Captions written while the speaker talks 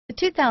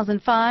The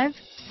 2005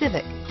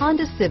 Civic,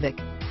 Honda Civic.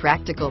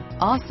 Practical,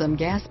 awesome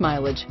gas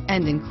mileage,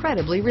 and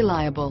incredibly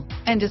reliable,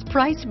 and is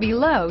priced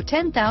below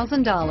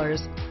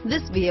 $10,000.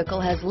 This vehicle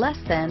has less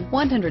than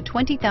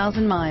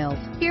 120,000 miles.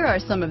 Here are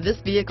some of this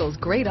vehicle's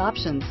great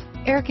options: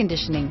 air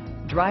conditioning,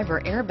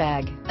 driver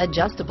airbag,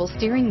 adjustable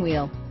steering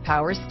wheel,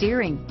 power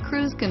steering,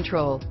 cruise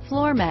control,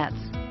 floor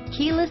mats,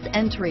 keyless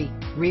entry,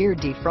 rear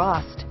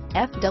defrost,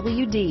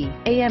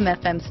 FWD,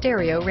 AM/FM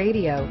stereo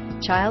radio,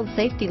 child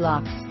safety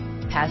locks,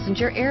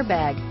 passenger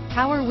airbag,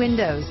 power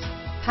windows,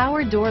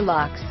 power door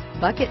locks,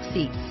 bucket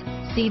seats,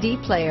 CD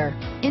player,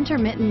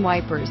 intermittent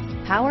wipers,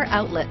 power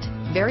outlet,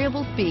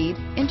 variable speed,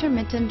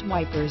 intermittent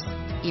wipers,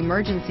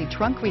 emergency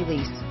trunk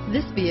release.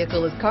 This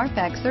vehicle is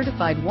Carfax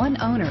certified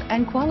one owner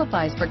and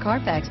qualifies for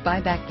Carfax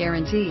buyback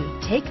guarantee.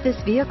 Take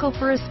this vehicle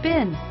for a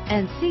spin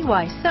and see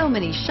why so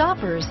many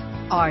shoppers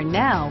are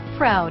now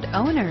proud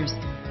owners.